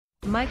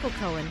Michael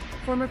Cohen,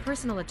 former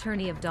personal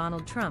attorney of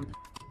Donald Trump,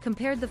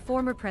 compared the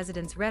former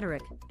president's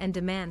rhetoric and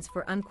demands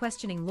for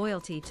unquestioning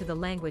loyalty to the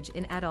language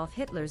in Adolf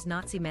Hitler's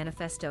Nazi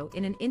manifesto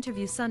in an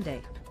interview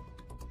Sunday.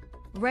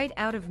 Right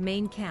out of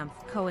Mein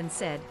Kampf, Cohen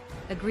said,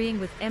 agreeing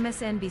with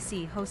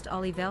MSNBC host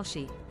Ali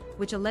Velshi,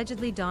 which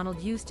allegedly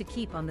Donald used to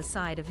keep on the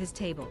side of his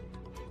table.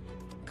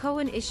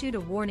 Cohen issued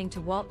a warning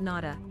to Walt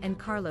Nauta and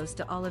Carlos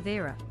de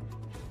Oliveira,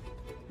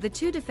 the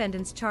two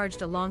defendants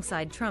charged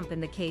alongside Trump in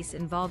the case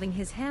involving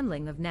his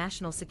handling of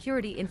national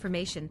security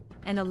information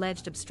and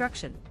alleged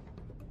obstruction.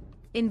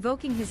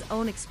 Invoking his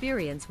own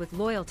experience with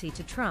loyalty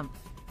to Trump,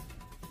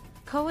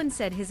 Cohen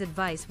said his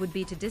advice would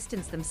be to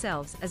distance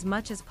themselves as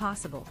much as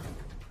possible.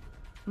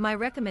 My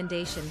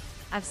recommendation,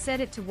 I've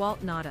said it to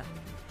Walt Nauta.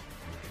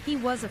 He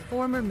was a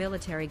former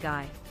military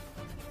guy.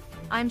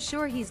 I'm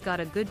sure he's got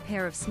a good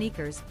pair of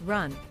sneakers,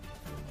 run.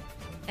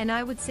 And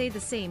I would say the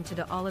same to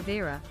de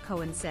Oliveira,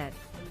 Cohen said.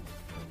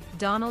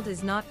 Donald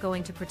is not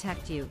going to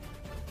protect you.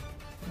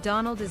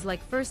 Donald is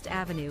like First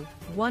Avenue,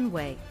 one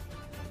way.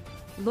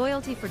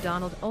 Loyalty for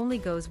Donald only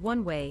goes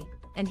one way,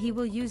 and he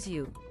will use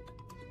you.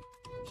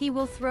 He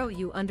will throw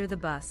you under the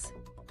bus.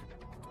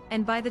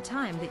 And by the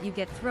time that you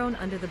get thrown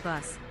under the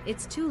bus,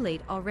 it's too late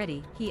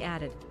already, he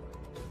added.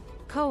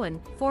 Cohen,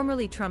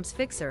 formerly Trump's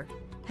fixer,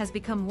 has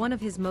become one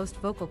of his most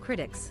vocal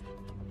critics.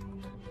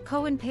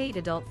 Cohen paid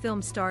adult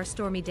film star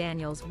Stormy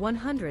Daniels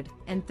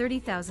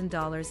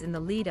 $130,000 in the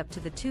lead-up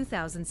to the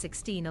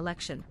 2016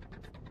 election.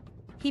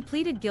 He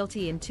pleaded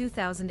guilty in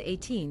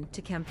 2018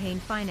 to campaign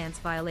finance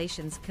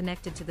violations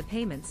connected to the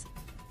payments,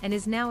 and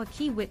is now a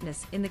key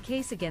witness in the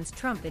case against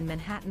Trump in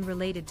Manhattan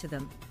related to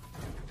them.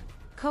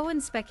 Cohen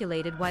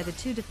speculated why the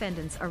two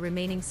defendants are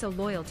remaining so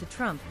loyal to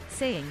Trump,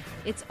 saying,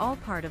 "It's all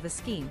part of a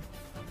scheme.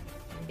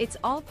 It's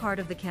all part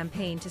of the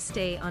campaign to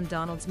stay on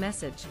Donald's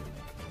message.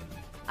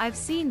 I've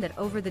seen that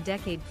over the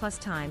decade-plus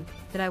time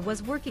that I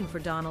was working for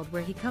Donald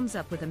where he comes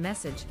up with a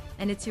message,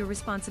 and it's your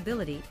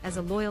responsibility as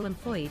a loyal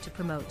employee to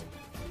promote.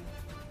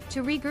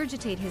 To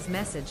regurgitate his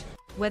message,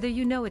 whether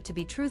you know it to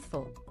be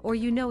truthful or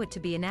you know it to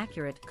be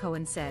inaccurate,"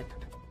 Cohen said.